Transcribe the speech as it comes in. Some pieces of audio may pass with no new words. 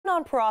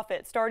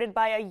nonprofit started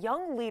by a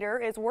young leader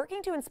is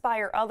working to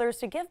inspire others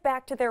to give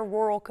back to their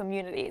rural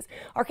communities.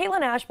 Our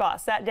Caitlin Ashbaugh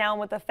sat down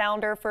with the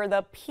founder for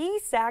the P.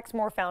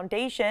 Saxmore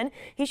Foundation.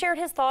 He shared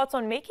his thoughts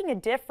on making a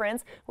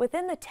difference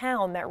within the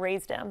town that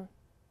raised him.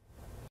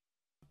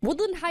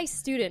 Woodland High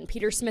student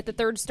Peter Smith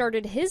III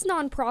started his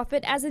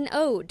nonprofit as an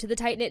ode to the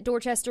tight-knit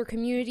Dorchester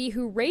community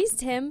who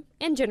raised him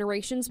and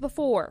generations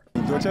before.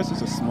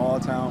 Dorchester's a small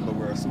town, but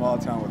we're a small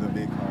town with a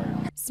big heart.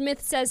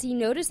 Smith says he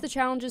noticed the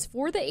challenges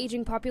for the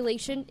aging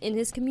population in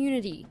his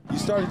community. You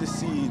started to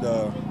see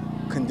the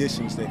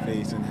conditions they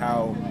face and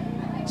how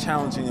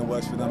challenging it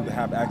was for them to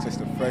have access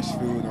to fresh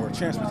food or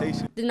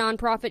transportation. The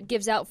nonprofit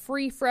gives out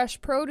free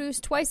fresh produce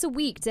twice a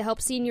week to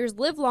help seniors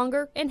live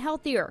longer and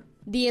healthier.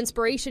 The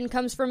inspiration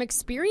comes from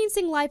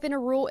experiencing life in a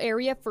rural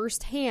area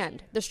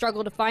firsthand, the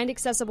struggle to find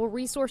accessible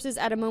resources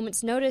at a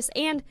moment's notice,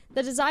 and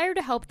the desire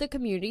to help the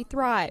community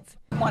thrive.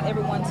 I want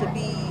everyone to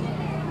be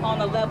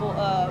on a level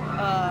of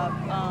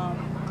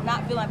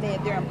not feeling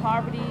like they're in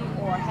poverty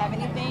or have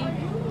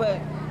anything, but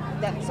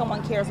that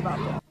someone cares about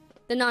them.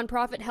 The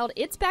nonprofit held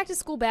its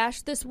back-to-school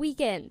bash this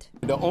weekend.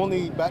 The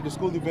only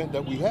back-to-school event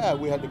that we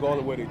had to go all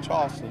the way to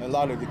Charleston. A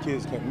lot of the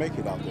kids couldn't make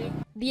it out there.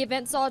 The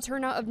event saw a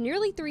turnout of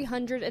nearly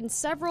 300 and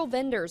several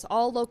vendors,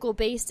 all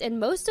local-based, and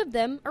most of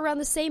them around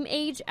the same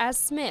age as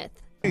Smith.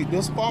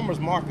 This farmer's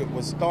market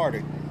was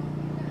started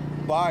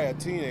by a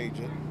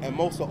teenager, and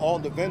most of all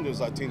the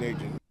vendors are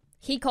teenagers.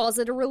 He calls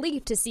it a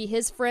relief to see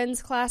his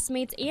friends,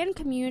 classmates, and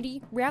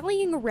community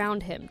rallying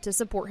around him to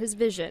support his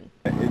vision.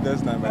 It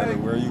does not matter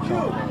where you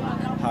come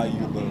from, how you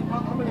look,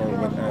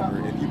 or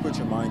whatever. If you put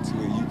your mind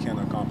to it, you can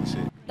accomplish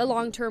it. The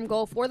long-term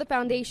goal for the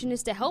foundation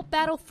is to help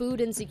battle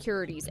food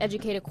insecurities,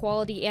 educate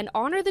equality, and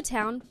honor the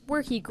town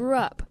where he grew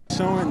up.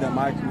 Showing that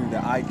my community,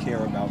 that I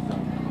care about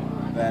them,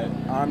 that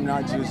I'm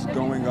not just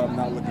going up,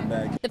 not looking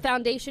back. The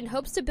foundation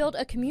hopes to build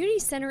a community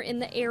center in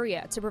the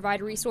area to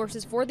provide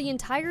resources for the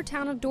entire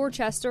town of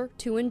Dorchester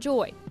to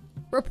enjoy.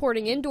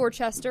 Reporting in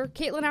Dorchester,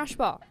 Caitlin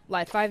Ashbaugh,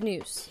 Live 5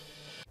 News.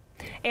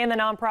 And the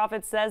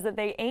nonprofit says that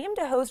they aim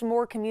to host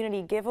more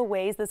community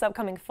giveaways this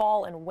upcoming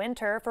fall and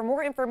winter. For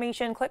more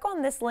information, click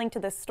on this link to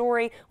this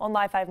story on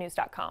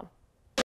live5news.com.